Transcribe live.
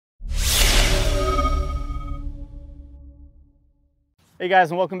Hey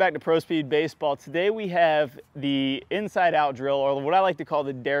guys, and welcome back to Pro Speed Baseball. Today we have the inside out drill, or what I like to call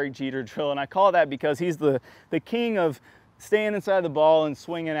the Derek Jeter drill. And I call it that because he's the king of staying inside the ball and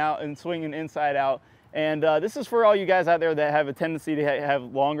swinging out and swinging inside out. And this is for all you guys out there that have a tendency to have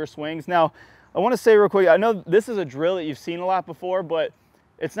longer swings. Now, I want to say real quick, I know this is a drill that you've seen a lot before, but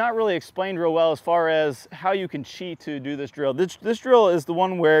it's not really explained real well as far as how you can cheat to do this drill. This drill is the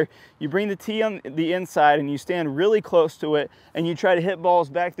one where you bring the tee on the inside and you stand really close to it and you try to hit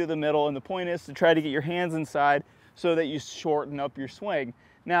balls back through the middle, and the point is to try to get your hands inside so that you shorten up your swing.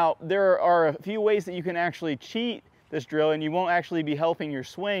 Now, there are a few ways that you can actually cheat this drill and you won't actually be helping your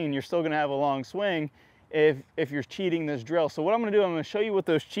swing, and you're still gonna have a long swing if you're cheating this drill. So what I'm gonna do, I'm gonna show you what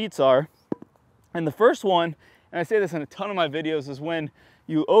those cheats are. And the first one, and I say this in a ton of my videos, is when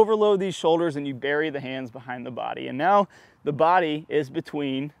you overload these shoulders and you bury the hands behind the body. And now the body is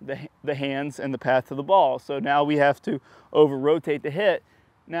between the hands and the path to the ball. So now we have to over-rotate the hit.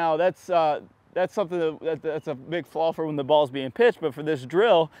 Now that's something that's a big flaw for when the ball's being pitched, but for this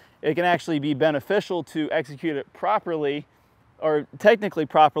drill, it can actually be beneficial to execute it properly, or technically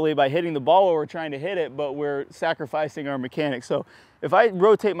properly, by hitting the ball where we're trying to hit it, but we're sacrificing our mechanics. So if I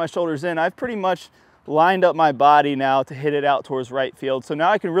rotate my shoulders in, I've pretty much lined up my body now to hit it out towards right field. So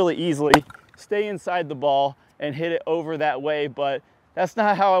now I can really easily stay inside the ball and hit it over that way, but that's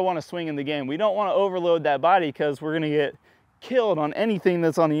not how I want to swing in the game. We don't want to overload that body because we're going to get killed on anything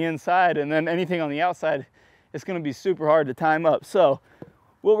that's on the inside, and then anything on the outside, it's going to be super hard to time up. So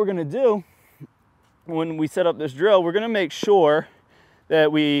what we're going to do when we set up this drill, we're going to make sure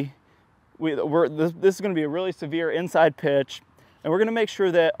that this is going to be a really severe inside pitch, and we're going to make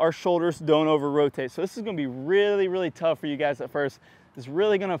sure that our shoulders don't over-rotate. So this is going to be really, really tough for you guys at first. It's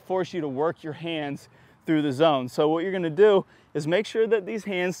really going to force you to work your hands through the zone. So what you're going to do is make sure that these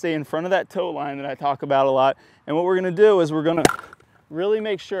hands stay in front of that toe line that I talk about a lot. And what we're going to do is we're going to really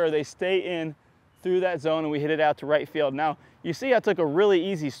make sure they stay in through that zone and we hit it out to right field. Now, you see I took a really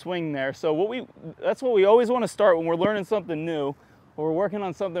easy swing there. So that's what we always want to start when we're learning something new, or we're working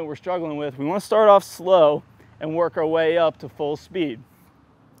on something we're struggling with. We want to start off slow and work our way up to full speed.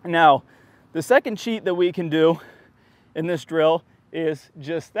 Now, the second cheat that we can do in this drill is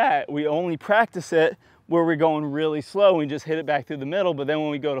just that. We only practice it where we're going really slow. We just hit it back through the middle, but then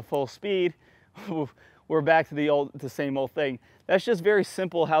when we go to full speed, we're back to the same old thing. That's just very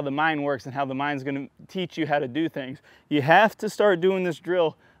simple how the mind works and how the mind's gonna teach you how to do things. You have to start doing this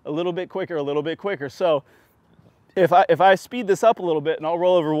drill a little bit quicker, a little bit quicker. So if I speed this up a little bit, and I'll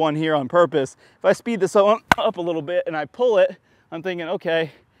roll over one here on purpose, if I speed this up a little bit and I pull it, I'm thinking,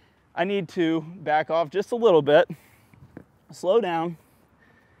 okay, I need to back off just a little bit, slow down,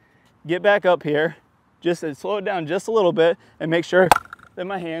 get back up here, just slow it down just a little bit, and make sure that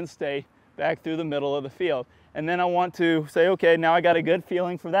my hands stay back through the middle of the field. And then I want to say, okay, now I got a good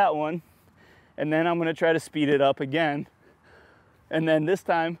feeling for that one, and then I'm gonna try to speed it up again. And then this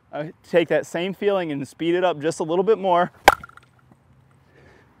time, I take that same feeling and speed it up just a little bit more.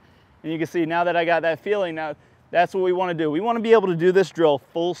 And you can see now that I got that feeling, now that's what we want to do. We want to be able to do this drill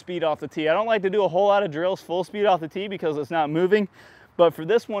full speed off the tee. I don't like to do a whole lot of drills full speed off the tee because it's not moving. But for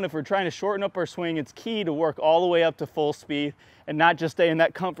this one, if we're trying to shorten up our swing, it's key to work all the way up to full speed and not just stay in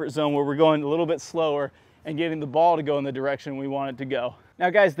that comfort zone where we're going a little bit slower and getting the ball to go in the direction we want it to go. Now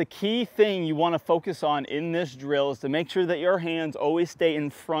guys, the key thing you want to focus on in this drill is to make sure that your hands always stay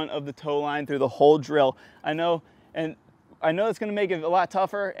in front of the toe line through the whole drill. I know it's going to make it a lot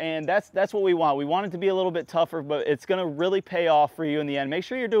tougher, and that's what we want. We want it to be a little bit tougher, but it's going to really pay off for you in the end. Make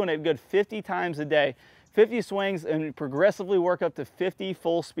sure you're doing it a good 50 times a day. 50 swings, and progressively work up to 50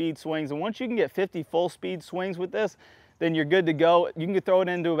 full speed swings. And once you can get 50 full speed swings with this, then you're good to go. You can throw it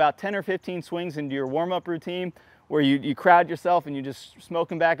into about 10 or 15 swings into your warm-up routine where you crowd yourself and you just smoke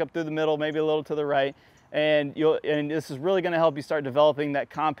them back up through the middle, maybe a little to the right. And this is really going to help you start developing that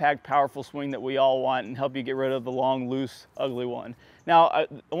compact, powerful swing that we all want, and help you get rid of the long, loose, ugly one. Now, I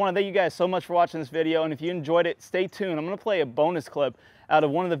want to thank you guys so much for watching this video, and if you enjoyed it, stay tuned. I'm going to play a bonus clip out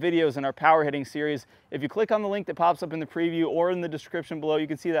of one of the videos in our power hitting series. If you click on the link that pops up in the preview or in the description below, you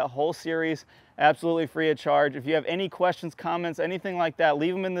can see that whole series absolutely free of charge. If you have any questions, comments, anything like that,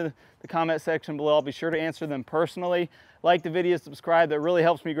 leave them in the comment section below. I'll be sure to answer them personally. Like the video, subscribe. That really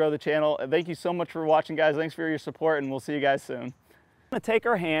helps me grow the channel. And thank you so much for watching, guys. Thanks for your support, and we'll see you guys soon. We're going to take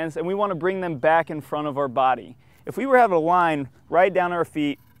our hands and we want to bring them back in front of our body. If we were having a line right down our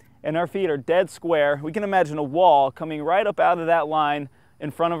feet and our feet are dead square, we can imagine a wall coming right up out of that line in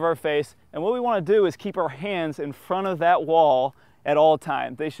front of our face. And what we want to do is keep our hands in front of that wall at all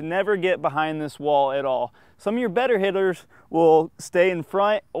times. They should never get behind this wall at all. Some of your better hitters will stay in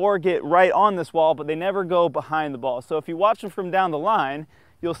front or get right on this wall, but they never go behind the ball. So if you watch them from down the line,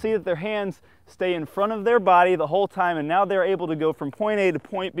 you'll see that their hands stay in front of their body the whole time, and now they're able to go from point A to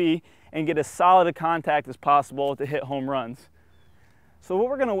point B and get as solid a contact as possible to hit home runs. So what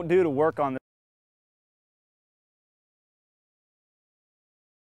we're going to do to work on this